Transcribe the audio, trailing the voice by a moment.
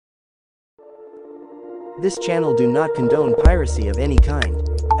This channel do not condone piracy of any kind.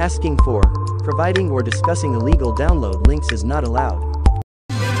 Asking for, providing or discussing illegal download links is not allowed.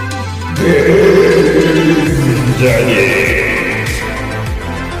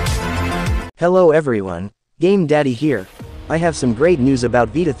 Hello everyone, Game Daddy here. I have some great news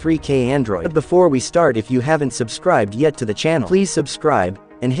about Vita3k Android. But before we start, if you haven't subscribed yet to the channel, please subscribe,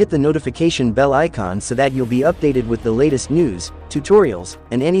 and hit the notification bell icon so that you'll be updated with the latest news, tutorials,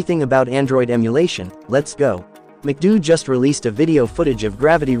 and anything about Android emulation. Let's go. McDo just released a video footage of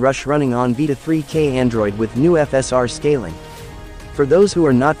Gravity Rush running on Vita3k Android with new FSR scaling. For those who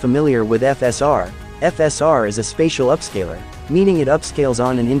are not familiar with FSR is a spatial upscaler, meaning it upscales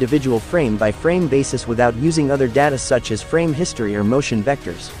on an individual frame-by-frame basis without using other data such as frame history or motion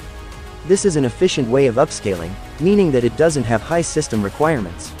vectors. This is an efficient way of upscaling, meaning that it doesn't have high system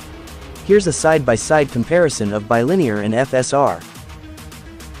requirements. Here's a side-by-side comparison of bilinear and FSR.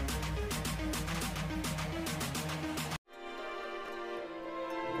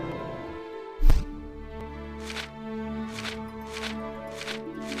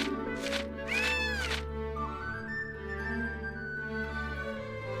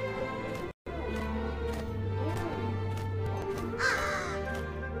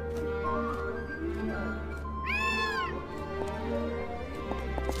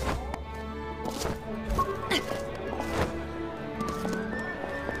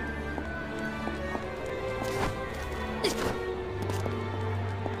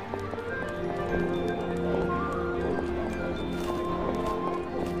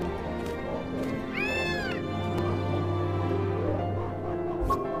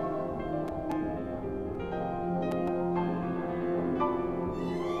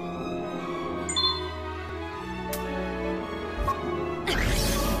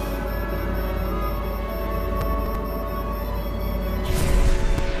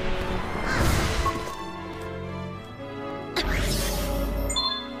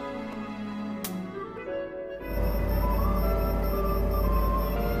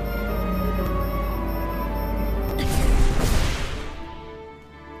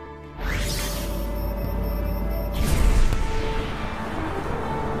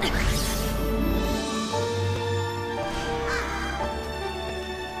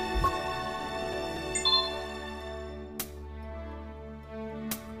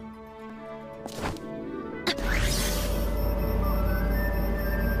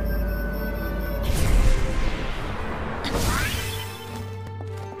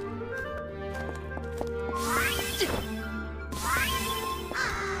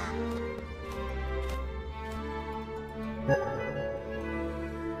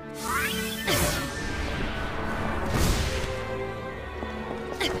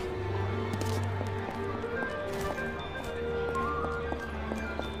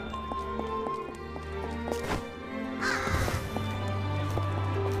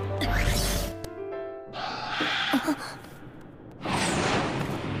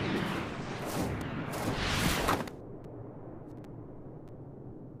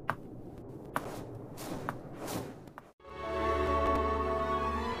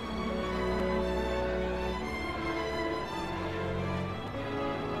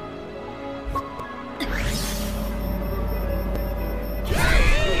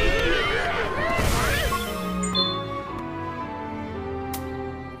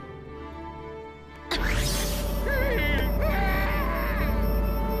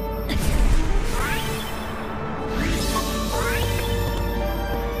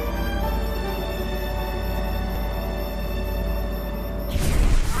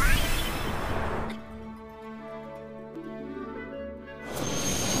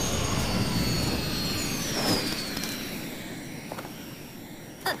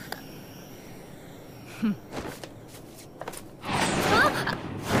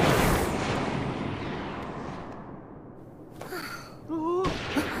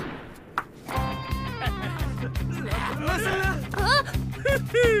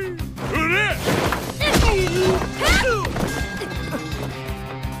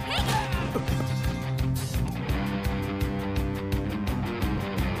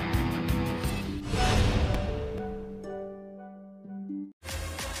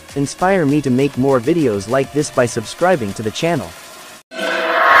 Inspire me to make more videos like this by subscribing to the channel.